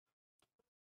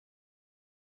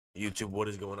YouTube, what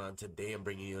is going on? Today I'm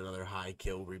bringing you another high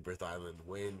kill Rebirth Island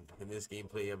win. In this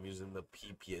gameplay, I'm using the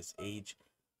PPSH.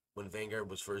 When Vanguard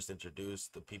was first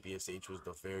introduced, the PPSH was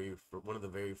one of the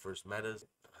very first metas.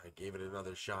 I gave it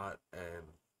another shot, and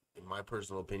in my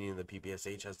personal opinion, the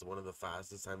PPSH has one of the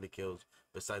fastest time to kills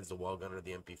besides the Welgun or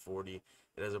the MP40.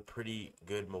 It has a pretty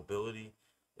good mobility.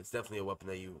 It's definitely a weapon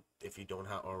that if you don't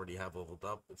already have leveled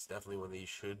up, it's definitely one that you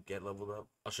should get leveled up.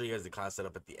 I'll show you guys the class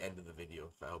setup at the end of the video.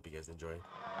 I hope you guys enjoy.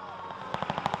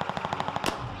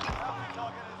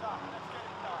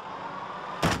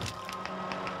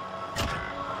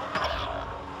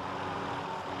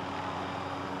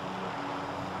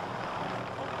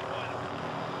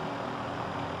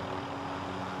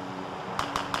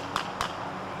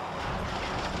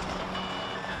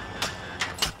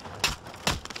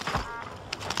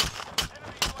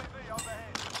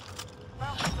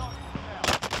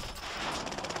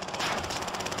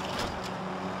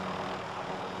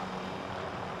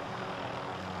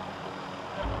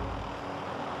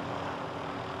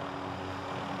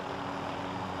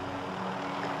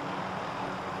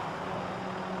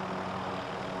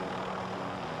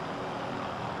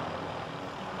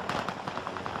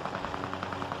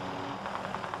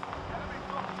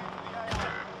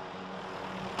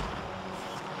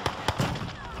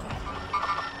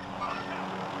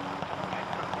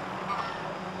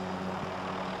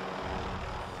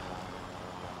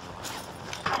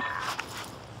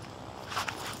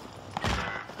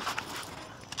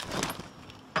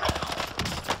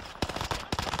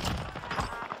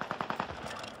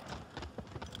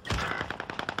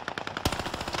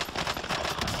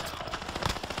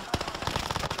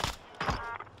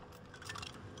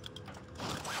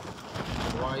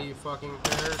 Why are you fucking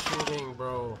parachuting,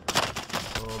 bro?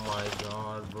 Oh my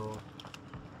god, bro.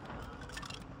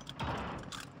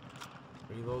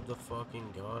 Reload the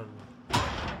fucking gun.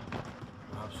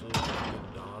 Absolute fucking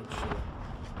dog shit.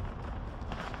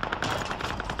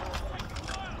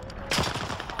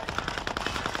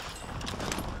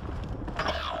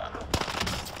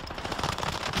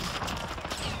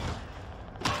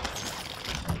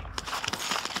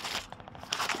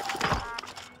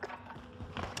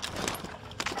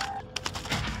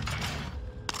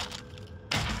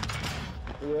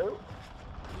 Yo.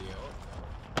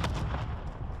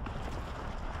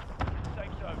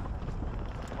 Safe zone.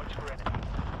 Watch for enemy.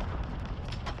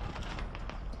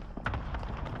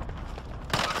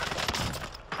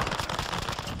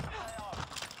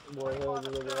 Boy, hell, you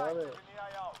really on it.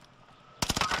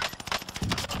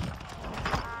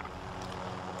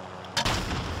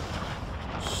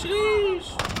 Sheesh!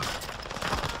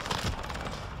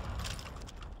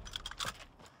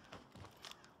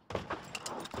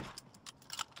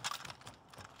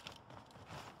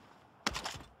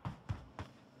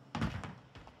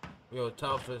 Yo,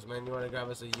 Toughest, man, you wanna grab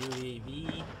us a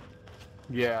UAV?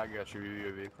 Yeah, I got your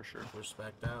UAV for sure.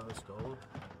 Respect that, let's go.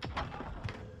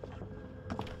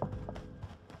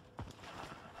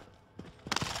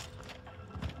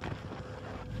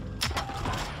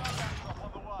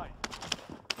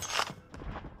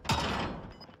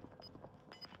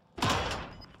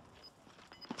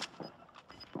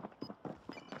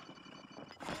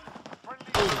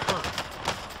 Holy fuck.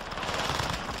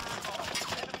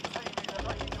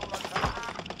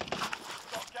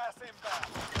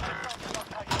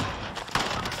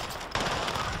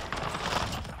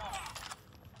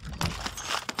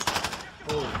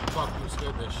 Holy fuck, you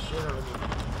scared the shit out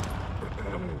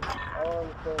of me. Oh, I'm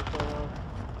so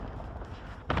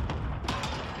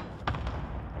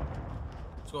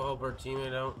Let's go help our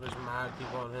teammate out. There's mad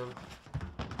people on him.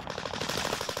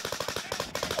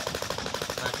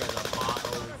 That guy's a bot,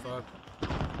 holy fuck.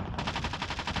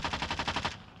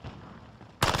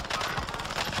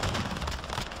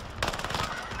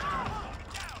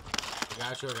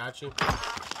 I got you.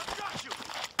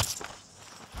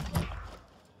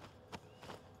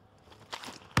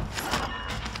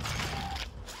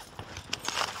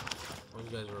 Those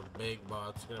guys were big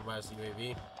bots. Gonna buy us a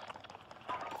UAV.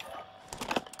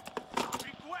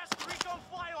 Request recon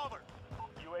flyover.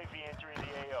 UAV entering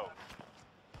the AO.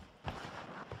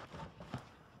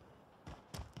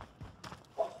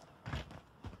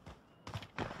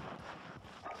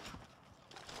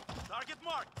 Target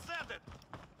marked. Send it.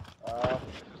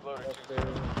 this is loading.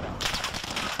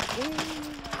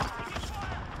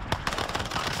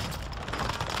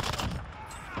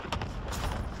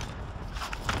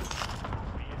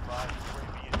 Be advised,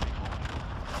 UAV is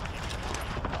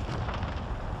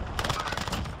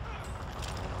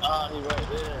He right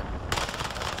there.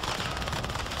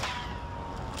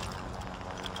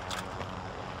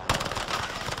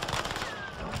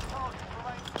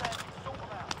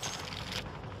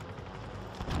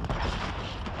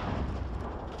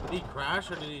 Did he crash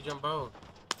or did he jump out?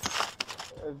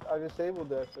 I disabled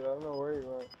that shit. I don't know where he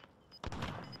went.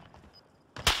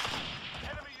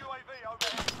 Enemy UAV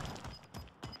overhead.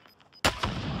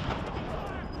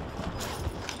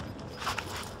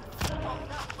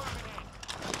 Gas moving in.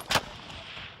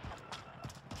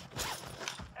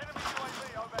 Enemy UAV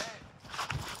overhead.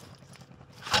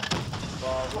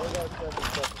 Wow, where that second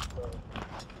stuff?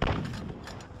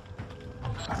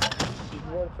 He's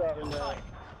one shot in there.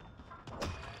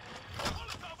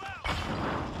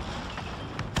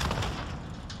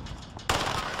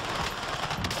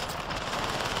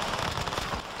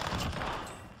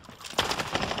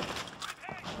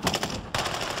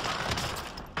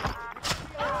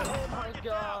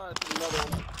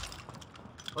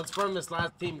 Let's burn this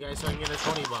last team, guys, so I can get a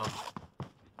 20 bomb.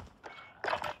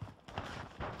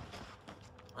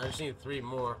 I just need 3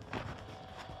 more.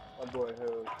 My boy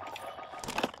Hills.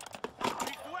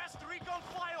 Request recon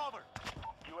flyover.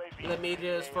 UAV. Let me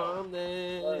just farm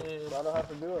them. I don't have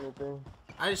to do anything.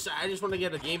 I just want to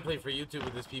get a gameplay for YouTube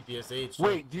with this PPSH.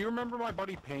 Wait, do you remember my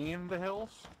buddy Payne the Hills?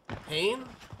 Pain?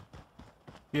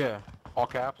 Yeah, all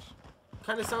caps.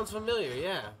 Kind of sounds familiar,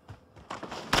 yeah.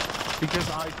 Because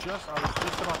I was just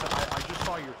about to, I just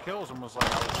saw your kills and was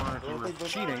like, I was wondering if you were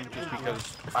cheating just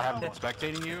because I haven't been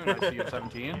spectating you and I see you at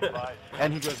 17.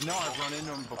 And he goes, no, I've run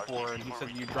into him before, and he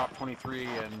said you dropped 23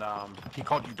 and he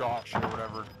called you dog shit or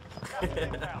whatever.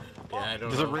 Yeah, I don't know.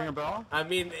 Does it ring a bell? I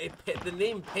mean, the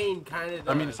name Pain kind of does.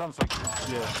 I mean, it sounds like,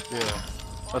 yeah.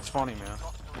 That's funny, man.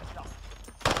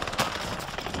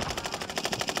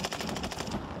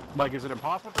 Like, is it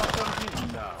impossible to drop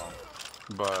 17? No.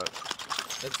 But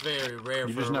it's very rare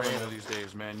you for just never random. know these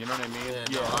days, man. You know what I mean? Yeah,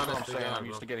 Yeah, no, that's what I'm honestly, saying. yeah, I'm bro.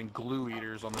 used to getting glue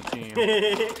eaters on the team.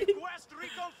 Request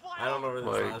recon flyover. I don't know where this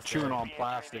Like, last chewing guy. on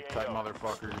plastic type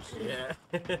motherfuckers. Yeah,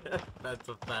 that's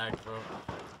a fact, bro.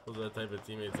 Those are the type of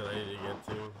teammates that I need to get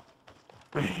to.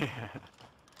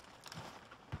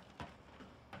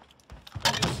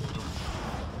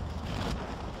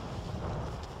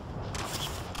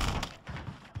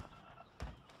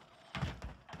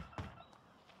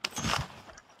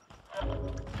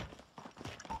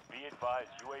 Be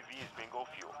advised, UAV is bingo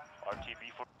fuel.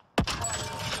 RTB for.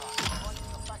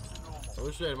 I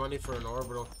wish we had money for an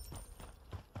orbital.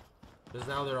 Because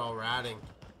now they're all ratting.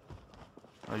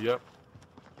 Yep.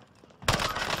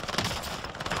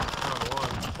 Down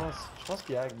one. Je pense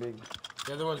qu'il hack big.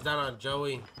 The other one's down on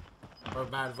Joey. Or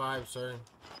Bad Vibes, sorry.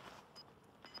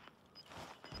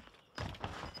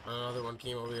 Another one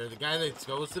came over here. The guy that's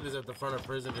ghosted is at the front of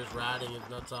prison just ratting his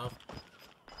nuts off.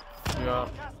 Yeah.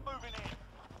 Gas moving in.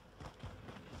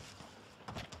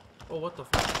 Oh, what the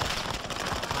fuck?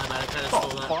 My bad, I kind of Oh,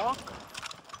 stole that. fuck?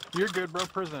 You're good, bro.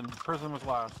 Prison. Prison was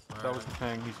last. That was the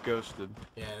thing. He's ghosted.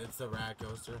 Yeah, it's the rat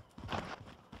ghoster.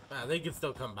 They can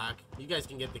still come back. You guys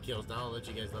can get the kills now. I'll let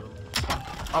you guys let them.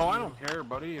 Oh, I don't care,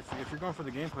 buddy. If you're going for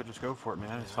the gameplay, just go for it,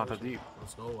 man. It's not that deep.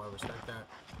 Let's go. I respect that.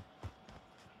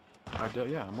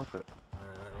 Yeah, I'm with it.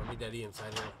 Alright, let me daddy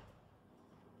inside here.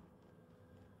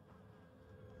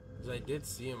 Because I did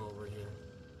see him over here.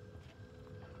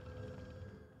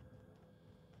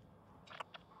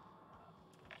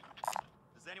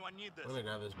 Does anyone need this? I'm gonna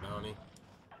grab this bounty.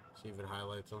 See if it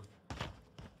highlights him.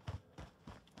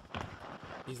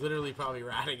 He's literally probably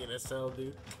ratting in a cell,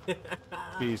 dude.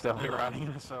 He's definitely riding in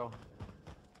a cell.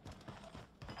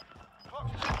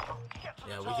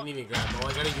 Yeah, we can even grab. Oh,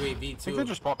 I got a UAV I think too. they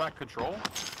just bought back control.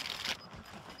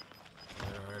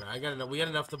 Alright, I got enough. We got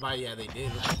enough to buy. Yeah, they did.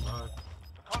 What the fuck?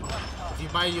 If you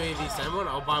buy a UAV, send one.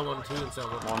 I'll buy one too and sell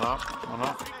one. One up, one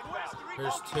up.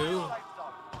 There's 2.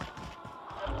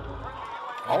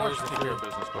 I'll There's let you the take care of 3.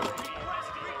 business, buddy.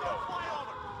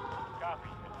 Copy.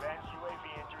 Advanced UAV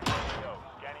entering AO.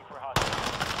 Scanning for hostiles.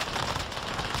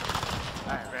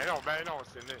 Ben non,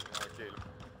 c'est né. Ok.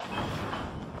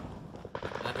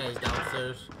 That guy's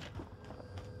downstairs.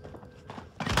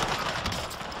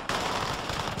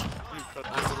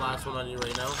 That's the last one on you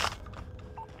right now.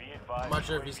 Be advised. I'm not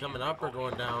sure if he's coming up or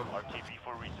going down. RTB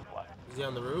for resupply. Is he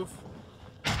on the roof?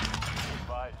 Be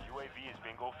advised, UAV is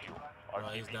bingo fuel.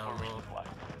 RTB he's down for low. resupply.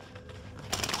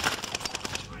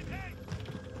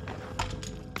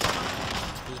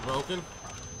 He's broken.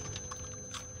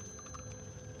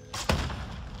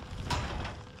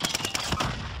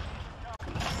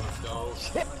 Let's go.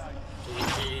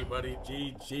 GG, buddy.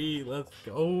 GG. Let's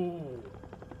go.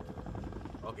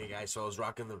 Okay, guys, so I was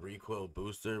rocking the recoil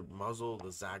booster muzzle,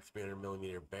 the Zach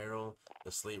 300mm barrel,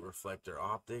 the slate reflector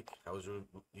optic. I was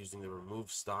using the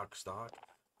remove stock.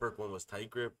 Perk 1 was tight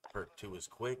grip. Perk 2 was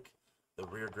quick. The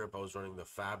rear grip, I was running the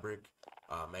fabric.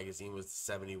 Magazine was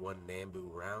 71 Nambu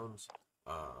rounds.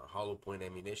 hollow point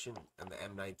ammunition, and the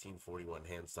M1941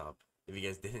 hand stop. If you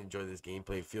guys did enjoy this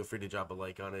gameplay, feel free to drop a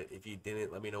like on it. If you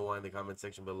didn't, let me know why in the comment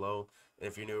section below. And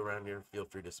if you're new around here, feel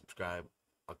free to subscribe.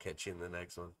 I'll catch you in the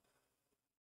next one.